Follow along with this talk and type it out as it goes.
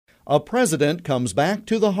A president comes back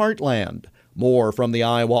to the heartland. More from the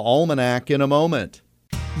Iowa Almanac in a moment.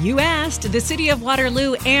 You asked, the city of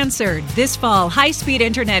Waterloo answered. This fall, high-speed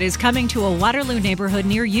internet is coming to a Waterloo neighborhood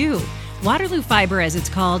near you. Waterloo Fiber, as it's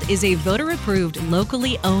called, is a voter-approved,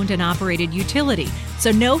 locally owned and operated utility.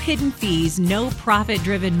 So no hidden fees, no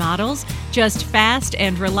profit-driven models, just fast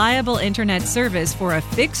and reliable internet service for a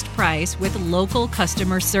fixed price with local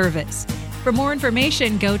customer service. For more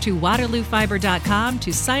information, go to waterloofiber.com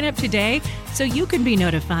to sign up today so you can be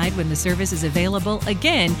notified when the service is available,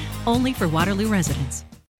 again, only for Waterloo residents.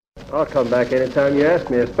 I'll come back anytime you ask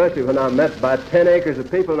me, especially when I'm met by 10 acres of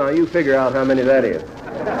people. Now you figure out how many that is.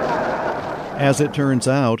 As it turns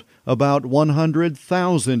out, about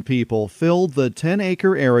 100,000 people filled the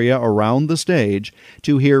 10-acre area around the stage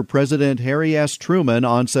to hear President Harry S. Truman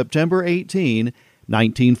on September 18,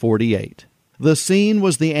 1948. The scene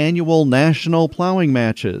was the annual National Plowing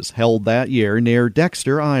Matches held that year near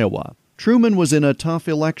Dexter, Iowa. Truman was in a tough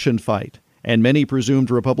election fight, and many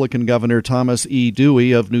presumed Republican Governor Thomas E.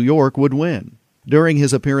 Dewey of New York would win. During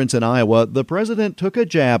his appearance in Iowa, the president took a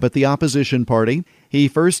jab at the opposition party. He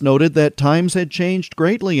first noted that times had changed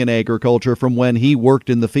greatly in agriculture from when he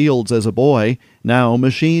worked in the fields as a boy. Now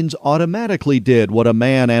machines automatically did what a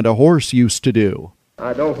man and a horse used to do.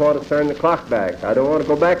 I don't want to turn the clock back. I don't want to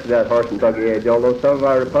go back to that horse and buggy age, although some of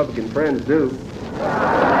our Republican friends do.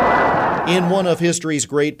 In one of history's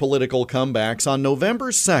great political comebacks, on November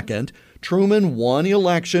 2nd, Truman won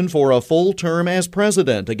election for a full term as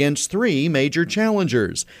president against three major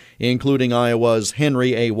challengers, including Iowa's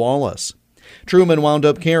Henry A. Wallace. Truman wound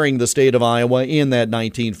up carrying the state of Iowa in that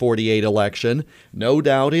 1948 election, no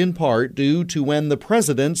doubt in part due to when the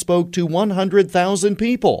president spoke to 100,000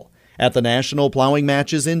 people at the National Plowing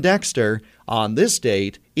Matches in Dexter on this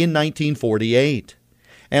date in 1948.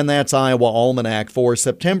 And that's Iowa Almanac for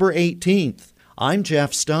September 18th. I'm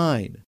Jeff Stein.